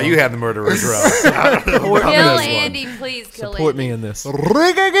 Oh. I thought you had the murderer's row. Kill Andy, please kill Support Andy. me in this. There's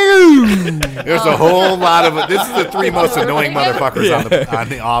a whole lot of. This is the 3 most annoying motherfuckers on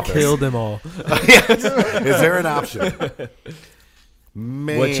the Office. Kill them all. Yes. Is there an option?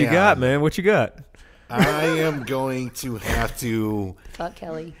 Man, What you got, man? What you got? I am going to have to. Fuck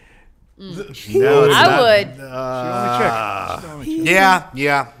Kelly. No, it's I not- would. Yeah.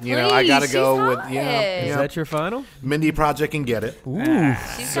 You know, I gotta Please, go she's with hot. Is yeah. that your final? Mindy Project can get it.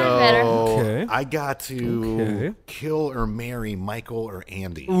 She's gotten better. Okay. I got to Okay. kill or marry Michael or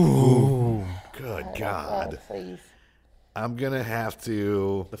Andy. Ooh. Good God. Please. I'm gonna have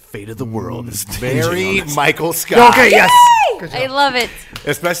to The fate of the world is marry Michael Scott. Okay, yes. I love it.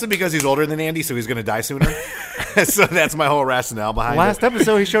 Especially because he's older than Andy, so he's gonna die sooner. So that's my whole rationale behind Last it.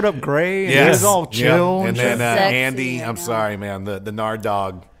 episode, he showed up gray and he Yes. was all Yep. chill. And then Sexy, Andy, I I'm know. sorry, man, the Nard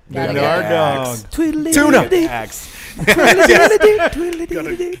dog. Gotta Nard go. dog. Tuna. Axe.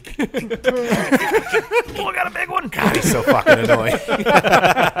 Oh, I got a big one. God, he's so fucking annoying.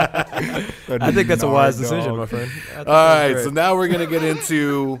 I think that's a wise decision, my friend. All right, so now we're gonna get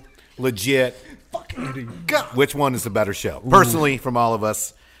into legit. Which one is the better show? Personally, from all of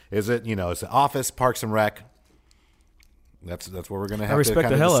us, is it is it Office, Parks and Rec? That's what we're gonna have to respect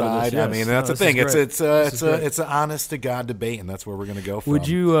kind the of hell out of decide. this, I yes. mean, No, that's the this thing. is It's great. it's an honest to God debate, and that's where we're gonna go from. Would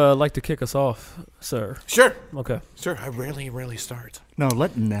you like to kick us off, sir? Sure, Okay. sure. I rarely start. No,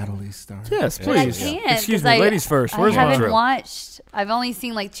 let Natalie start. Yes, But I please. can't. Excuse 'cause me, ladies first. Where's I mine? haven't watched. I've only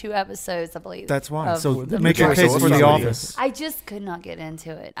seen like 2 episodes, I believe. That's why. of So the make your Okay, so case what's for The wrong with you? Office. I just could not get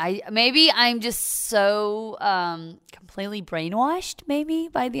into it. Maybe I'm just so completely brainwashed, maybe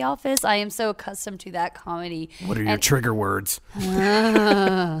by The Office. I am so accustomed to that comedy. What are your trigger words?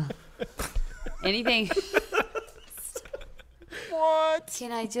 Anything? What?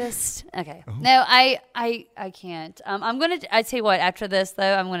 Can I just? Okay. No, I can't. I'm gonna. I tell you what. After this,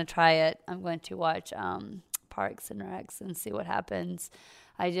 though, I'm gonna try it. I'm going to watch Parks and Recs and see what happens.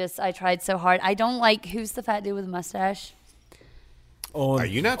 I tried so hard. I don't like. Who's the fat dude with a mustache? Are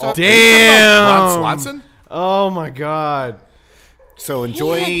you not talking? Damn. Ron Swanson. Oh my God. So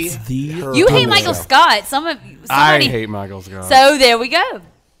enjoy. her You hate on the Michael show. Scott. I Somebody. hate Michael Scott. So there we go.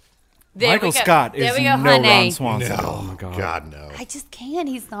 There Michael we go. Scott there is we go, no honey. Ron Swanson. No, Oh my God. God no. I just can't.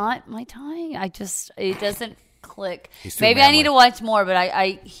 He's not my type. it doesn't click. He's too Maybe I need manly. to watch more, but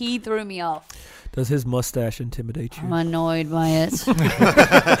he threw me off. Does his mustache intimidate you? I'm annoyed by it.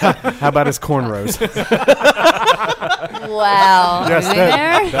 How about his cornrows? Wow. Yes, Are we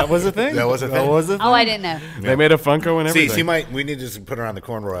there? that was a thing. That was a thing. was a thing. Oh, I didn't know. They made a Funko and See, everything. we need to just put her on the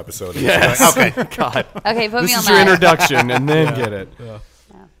cornrow episode. Yes. Okay. God. Okay, put This me on is your that. introduction, and then get it. But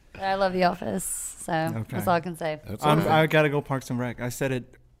I love The Office, so that's all I can say. That's all right. I gotta go Parks and Rec. I said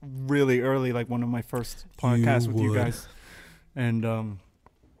it really early, like one of my first podcasts with you would. guys, and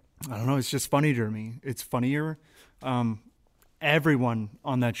I don't know. It's just funny to me. It's funnier. Everyone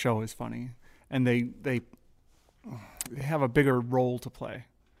on that show is funny, and they have a bigger role to play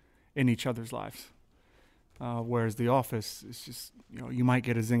in each other's lives. Whereas The Office is just, you might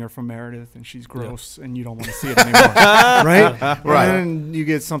get a zinger from Meredith and she's gross and you don't want to see it anymore. Right? Right. And you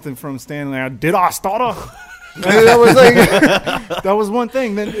get something from Stanley. Did I stutter? And that was like, that was one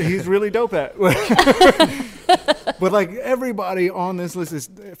thing that he's really dope at. But like everybody on this list is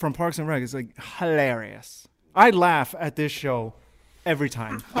from Parks and Rec is like hilarious. I laugh at this show every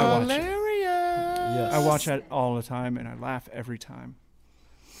time I watch it. Yes. I watch it all the time and I laugh every time.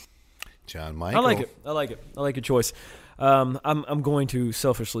 John I Michael. like it. I like it. I like your choice. I'm going to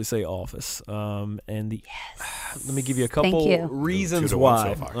selfishly say Office. And let me give you a couple you. reasons 2-1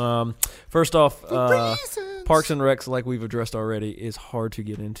 why. so far. First off, Parks and Recs, like we've addressed already, is hard to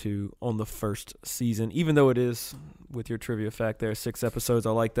get into on the first season, even though it is, with your trivia fact there, 6 episodes.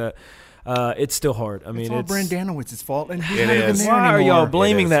 I like that. It's still hard. I mean, It's all Brandanowitz's fault, and he's It not even is. there why are anymore. y'all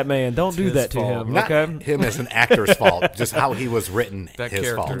blaming is. that man? Don't do his that to fault. him. Not Okay. him as an actor's fault, just how he was written. That his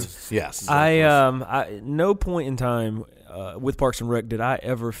fault. character's- Yes. I no point in time with Parks and Rec did I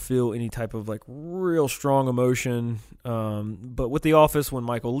ever feel any type of like real strong emotion. But with The Office, when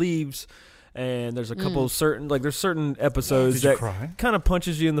Michael leaves And there's a couple of certain episodes Did you that cry? kind of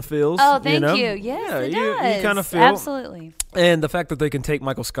punches you in the feels. Oh, thank know? you. Yes, Yeah, it you does. kind of feel Absolutely. And the fact that they can take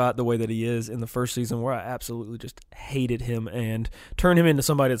Michael Scott the way that he is in the first season, where I absolutely just hated him, and turn him into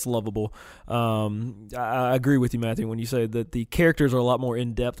somebody that's lovable. I agree with you, Matthew, when you say that the characters are a lot more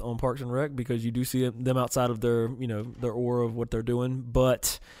in depth on Parks and Rec, because you do see them outside of their aura of what they're doing.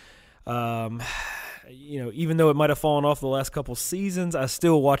 But even though it might have fallen off the last couple seasons, I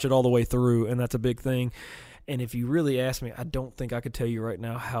still watch it all the way through, and that's a big thing. And if you really ask me, I don't think I could tell you right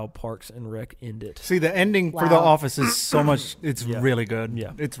now how Parks and Rec ended. See, the ending for The Office is so much. It's really good.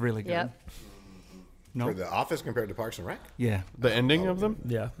 Yeah. It's really good. Yep. No. For The Office compared to Parks and Rec? Yeah. The ending of them?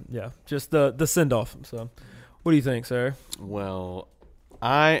 Yeah. Just the send off. So, what do you think, Sarah? Well,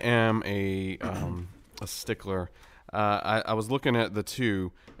 I am a stickler. I was looking at the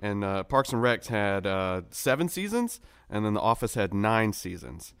two, and Parks and Rec had 7 seasons, and then The Office had 9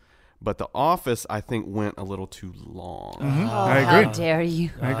 seasons. But The Office, I think, went a little too long. Mm-hmm. Oh, I agree. how dare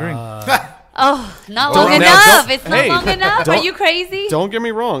you? I agree. Not long enough. It's not hey, long enough. Are you crazy? Don't get me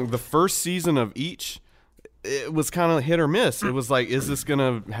wrong. The first season of each, it was kind of hit or miss. It was like, is this going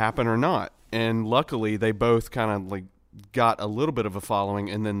to happen or not? And luckily, they both kind of like got a little bit of a following,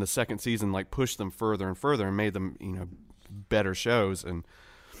 and then the second season like pushed them further and further and made them better shows.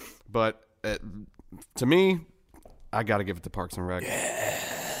 But to me, I got to give it to Parks and Rec.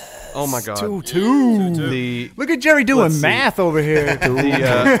 Oh my God! 2-2. Look at Jerry doing math over here.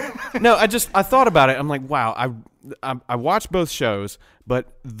 No, I thought about it. I'm like, wow. I watched both shows, but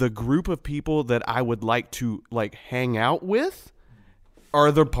the group of people that I would like to like hang out with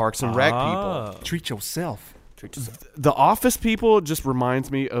are the Parks and Rec people. Treat yourself. The Office people just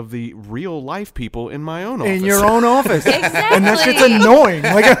reminds me of the real life people in my own office. In your own office. Exactly. And that shit's annoying.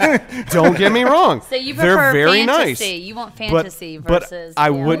 Like, Don't get me wrong. So you They're prefer very fantasy. nice. You want fantasy but versus. I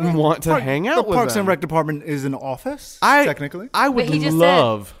yeah. wouldn't want to hang out the with Parks them. and Rec department is an office, I technically. I would But he just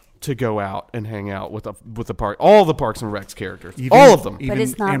love to go out and hang out with the park, all the Parks and Rec's characters, Even- all of them. But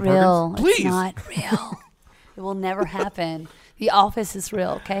it's not Ann real. Please. It's not real. It will never happen. The Office is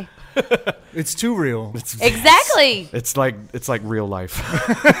real, okay? It's too real Exactly. It's like real life.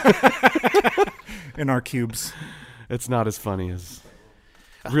 in our cubes. It's not as funny as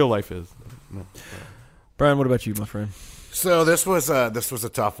real life is. No. Brian, what about you, my friend? So this was a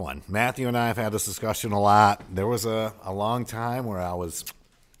tough one. Matthew and I have had this discussion a lot. There was a long time where I was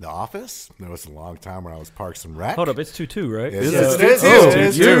The Office. There was a long time where I was Parks and Rec. Hold up, it's 2-2, right? Yes, Yes, it it is. is. Two. It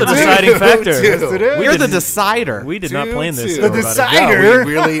is. You're the Two. deciding factor. Yes, it is. You're the decider. We did not plan this. 2-2. The everybody. decider. No,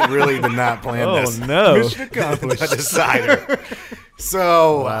 we really did not plan Oh this. no! Mission accomplished. The decider.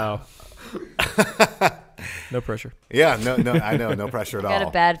 So Wow. No pressure. yeah, no, I know, no pressure at all. got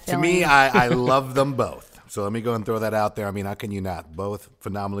a bad To me, feeling. I love them both. So let me go and throw that out there. I mean, how can you not? Both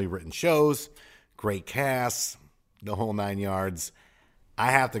phenomenally written shows, great casts, the whole 9 yards.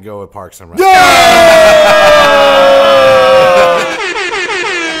 I have to go with Parks and Rec.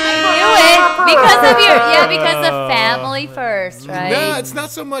 Because of family first, right? No, it's not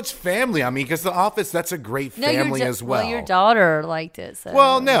so much family. I mean, because The Office, that's a great family as well. Well, your daughter liked it. So.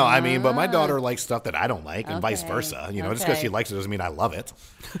 Well, no, I mean, but my daughter likes stuff that I don't like, and vice Okay. versa. You know, just because she likes it doesn't mean I love it.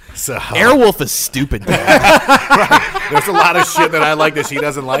 So Airwolf is stupid. there's a lot of shit that I like that she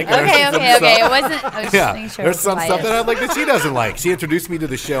doesn't like. and Okay. there's some It stuff- wasn't. I was just Yeah, making sure. there's it was some stuff biased. that I like that she doesn't like. She introduced me to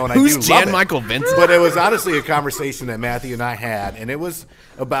the show, and Who's I do Jan love it. Michael Vincent? But it was honestly a conversation that Matthew and I had, and it was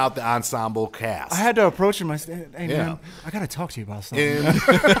about the ensemble cast. I had to approach him. I said, "Hey Yeah. man, I got to talk to you about something."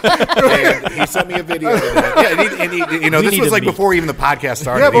 and he sent me a video. Of that. Yeah, and he, you know, this need was to like meet. before even the podcast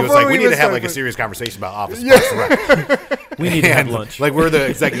started. Yeah, He was before like, we "We need even to have like a started. serious conversation about Office." Parks and Rec. We need to have And, lunch. Like we're the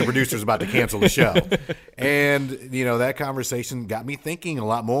executive producers about to cancel the show. And, you know, that conversation got me thinking a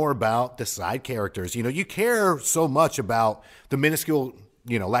lot more about the side characters. You know, you care so much about the minuscule,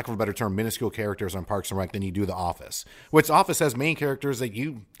 you know, lack of a better term, minuscule characters on Parks and Rec than you do The Office. Which Office has main characters that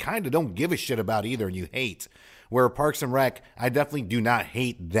you kind of don't give a shit about either and you hate. Where Parks and Rec, I definitely do not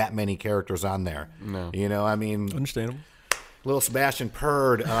hate that many characters on there. No. You know, I mean, Understandable. little Sebastian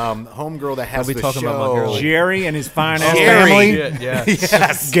Purd, homegirl that has I'll be the talking show. about my girl. Jerry and his fine ass Jerry. family. Yeah.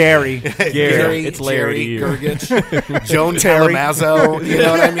 Yes. Gary. Gary, It's Larry Jerry to you. Gergich, Joan Terry. Talamazzo, you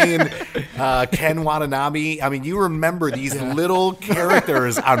know what I mean? Ken Watanabe. I mean, you remember these little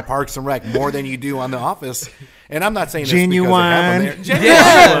characters on Parks and Rec more than you do on The Office. And I'm not saying this because I have them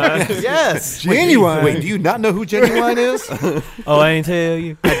there. Yes. Genuine. Wait, do you not know who Genuine is? Oh, I ain't tell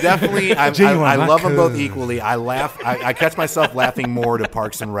you. I Genuine, love not them both cool. equally. I laugh. I catch myself laughing more to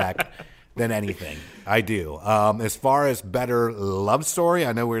Parks and Rec than anything. I do. As far as better love story,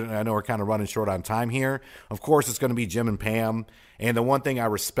 I know we're kind of running short on time here. Of course, it's going to be Jim and Pam. And the one thing I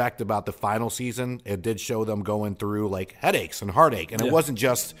respect about the final season, it did show them going through like headaches and heartache, and it wasn't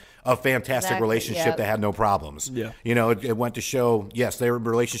just a fantastic relationship that had no problems. Yeah, you know, it went to show, yes, their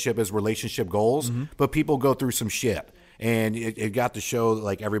relationship is relationship goals, but people go through some shit, and it got to show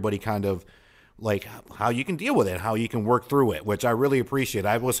like everybody kind of. Like how you can deal with it, how you can work through it, which I really appreciate.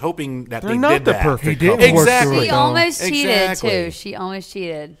 I was hoping that they did that. Perfect. He did Exactly. She almost cheated Exactly. too. She almost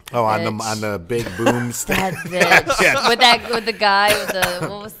cheated. Oh, on the big boom stick. That bitch. with the guy with the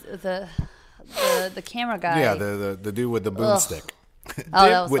what was the camera guy. Yeah, the dude with the boomstick. Oh,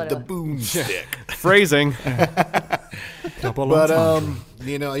 that was with what the it was. boomstick. Phrasing. But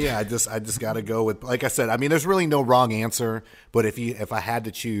you know, yeah, I just got to go with, like I said. I mean, there's really no wrong answer. But if I had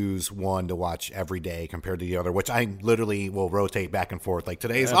to choose one to watch every day compared to the other, which I literally will rotate back and forth. Like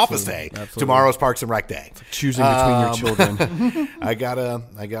today's Office Day, tomorrow's Parks and Rec Day. Choosing between your children. I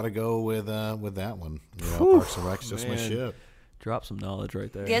gotta go with that one. You know, Parks and Rec's just my shit. Drop some knowledge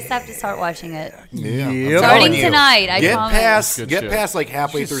right there. You guys have to start watching it. Yeah, Yep. Starting tonight, I promise. Get past like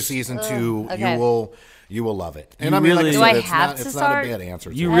halfway through season 2, okay. you will love it. And You I mean, really- like Do I I said, have to it's start? not a bad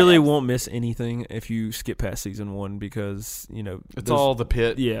answer. You to it. really won't miss anything if you skip past season 1 because It's there's- all the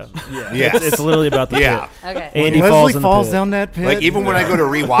pit. yeah. Yes. It's literally about the Yeah. pit. Okay. Andy Leslie in the falls pit. down that pit. Like even when I go to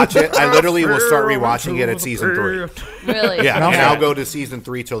rewatch it, I literally will start rewatching it at season 3. Really? Yeah, Okay. and I'll go to season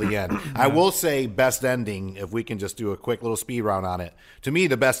 3 till the end. I will say best ending, if we can just do a quick little speed round on it. To me,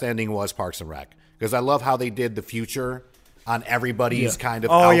 the best ending was Parks and Rec because I love how they did the future on everybody's kind of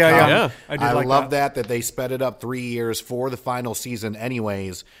outcome. yeah. I did like love that they sped it up 3 years for the final season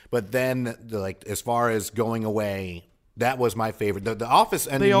anyways. But then, like, as far as going away, that was my favorite. The Office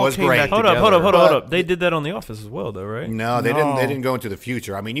ending all was came great. back Hold together. up. But- They did that on The Office as well, though, right? No, they didn't. They didn't go into the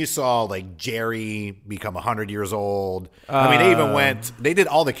future. I mean, you saw like Jerry become 100 years old. I mean, they even went. They did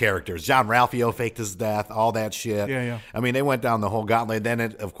all the characters. John Ralphio faked his death. All that shit. Yeah. I mean, they went down the whole gauntlet. Then,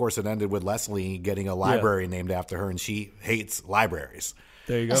 of course, it ended with Leslie getting a library named after her, and she hates libraries.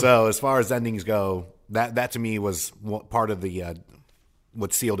 There you go. So, as far as endings go, that to me was part of the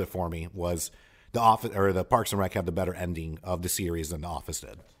what sealed it for me was the Office or the Parks and Rec had the better ending of the series than the Office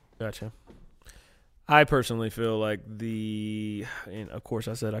did. Gotcha. I personally feel like and of course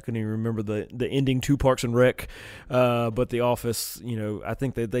I said I couldn't even remember the ending to Parks and Rec, but The Office, you know, I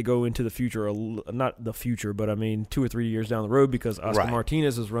think that they go into the future, not the future, but I mean 2 or 3 years down the road because Oscar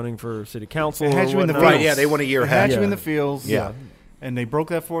Martinez is running for city council. It had you in the whatnot. fields. Yeah, they went a year It had ahead. you in the fields. Yeah. And they broke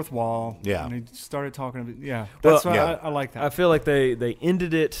that fourth wall. Yeah. And they started talking. Yeah. Well, That's why yeah. I like that. I feel like they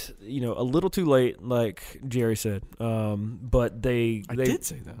ended it, you know, a little too late, like Jerry said. But they did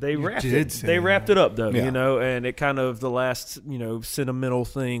say that. They wrapped did it. say They that. wrapped it up though, Yeah. you know, and it kind of the last, you know, sentimental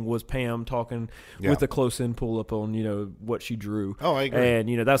thing was Pam talking with a close in pull up on, you know, what she drew. Oh, I agree. And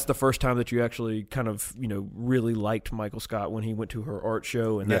you know, that's the first time that you actually kind of, you know, really liked Michael Scott when he went to her art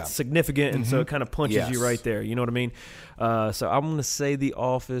show, and that's significant, and so it kind of punches you right there. You know what I mean? So I'm going to say The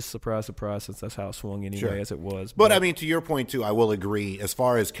Office. Surprise, surprise, since that's how it swung anyway, as it was. But I mean, to your point too, I will agree. As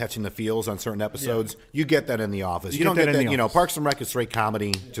far as catching the feels on certain episodes, you get that in The Office. You don't get that. You know, Parks and Rec is straight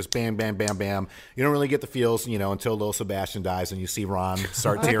comedy, just bam, bam, bam, bam. You don't really get the feels, you know, until little Sebastian dies and you see Ron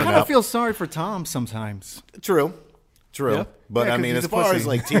start I tearing kind of up. feel sorry for Tom sometimes. True. But Yeah, I 'cause mean, he's as a far pussy. as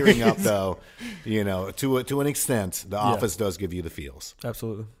like tearing up, though, you know, to an extent, The Office does give you the feels.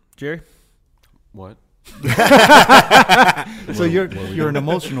 Absolutely, Jerry. What? So you're an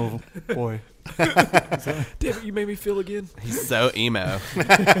emotional boy. Damn it, you made me feel again. He's so emo.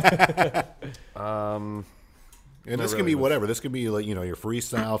 And this can be whatever. This could be like, you know, your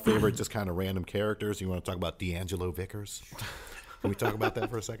freestyle favorite, just kind of random characters. You want to talk about D'Angelo Vickers? Can we talk about that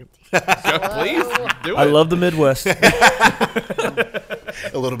for a second? Please do it. I love the Midwest. A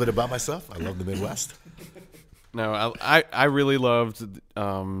little bit about myself. I love the Midwest. No, I really loved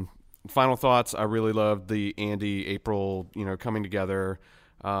Final Thoughts. I really loved the Andy April, you know, coming together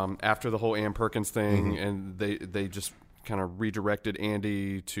after the whole Ann Perkins thing, and they just kind of redirected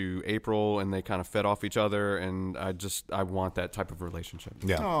Andy to April, and they kind of fed off each other, and I want that type of relationship.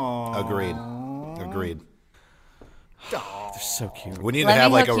 Yeah. Agreed. They're so cute. We need Let to have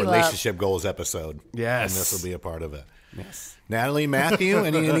me like a hook you up. relationship goals episode. Yes. And this will be a part of it. Yes. Natalie, Matthew,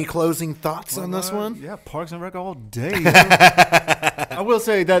 any closing thoughts on this one? Yeah, Parks and Rec all day. I will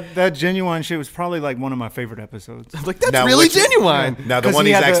say that Genuine shit was probably like one of my favorite episodes. Like, that's Now, really which- genuine. Now, the 'Cause one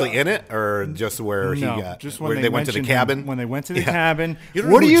he he's had the- actually in it, or just where he got? just where when they went to the mentioned him. cabin? When they went to the Yeah. cabin. You don't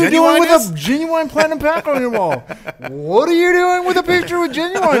know What are who you doing Genuine with is? a Genuine platinum pack on your wall? What are you doing with a picture with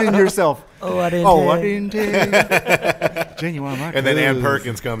Genuine in yourself? Oh, I didn't. Oh, I didn't take Genuine. My And then Ann clothes.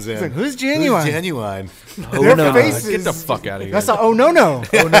 Perkins comes in. It's like, who's Genuine? Who's Genuine? Their faces. Get the fuck out of here. That's a oh no.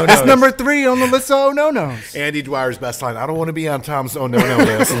 That's number 3 on the list of oh no. Andy Dwyer's best line. I don't want to be on Tom's oh no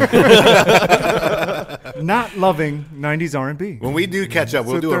list. Not loving 90s R&B. When we do catch up,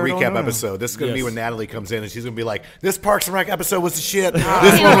 we'll So do a third recap on no. episode. This is going to be Yes. when Natalie comes in and she's going to be like, this Parks and Rec episode was the shit. This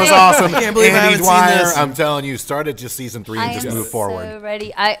one was awesome. can't believe I Andy haven't seen Dwyer, this. I'm telling you, start at just season 3 and I just am move forward. so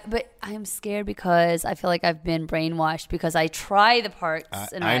ready. But I'm scared because I feel like I've been brainwashed because I try the Parks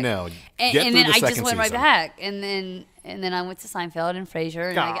and I Rec. know. And, Get and through then the I just second went right season. back. And then I went to Seinfeld and Frasier.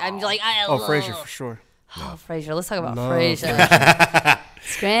 And I'm like, I Oh, love Frasier for sure. Oh, Frasier. Let's talk about Love Frasier.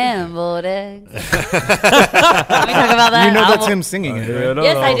 Scrambled eggs. Can we talk about that? You know I that's will- him singing it, right?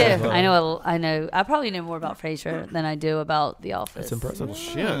 Yes, I do. I know. I probably know more about Frasier than I do about The Office. That's impressive.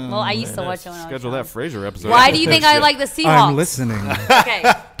 Shit. Well, I used to watch it when I was Schedule young. that Frasier episode. Why do you think I like the Seahawks? I'm listening. Okay.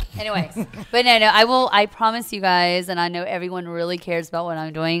 Anyways, but no, I promise you guys, and I know everyone really cares about what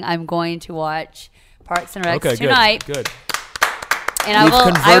I'm doing. I'm going to watch Parks and Rec Okay, tonight, good. and I We've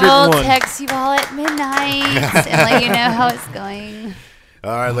will converted one. text you all at midnight and let you know how it's going.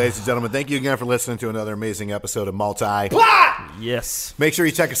 All right, ladies and gentlemen, thank you again for listening to another amazing episode of Multi. Yes. Make sure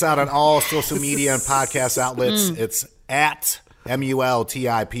you check us out on all social media and podcast outlets. It's at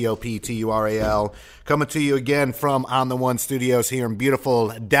MULTIPOPTURAL. Coming to you again from On the One Studios here in beautiful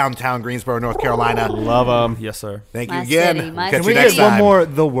downtown Greensboro, North Carolina. Love them. Yes, sir. Thank you My again. city, my Catch Can you we next get one time. more,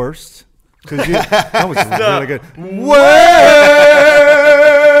 the worst? Because that was really good.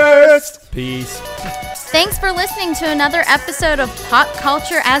 Worst! Peace. Thanks for listening to another episode of Pop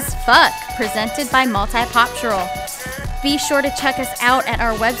Culture as Fuck, presented by Multi-Poptural. Be sure to check us out at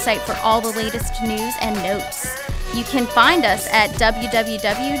our website for all the latest news and notes. You can find us at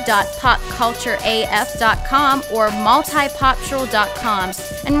www.popcultureaf.com or multipoptural.com.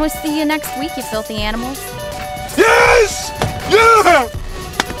 And we'll see you next week, you filthy animals. Yes! Yeah!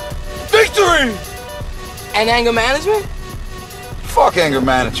 Victory! And anger management? Fuck anger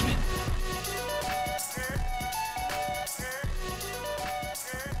management.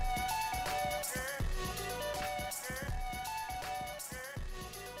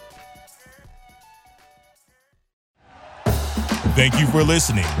 Thank you for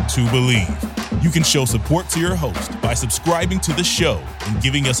listening to Believe. You can show support to your host by subscribing to the show and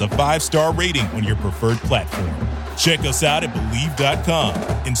giving us a 5-star rating on your preferred platform. Check us out at Believe.com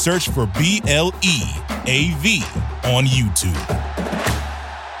and search for BLEAV on YouTube.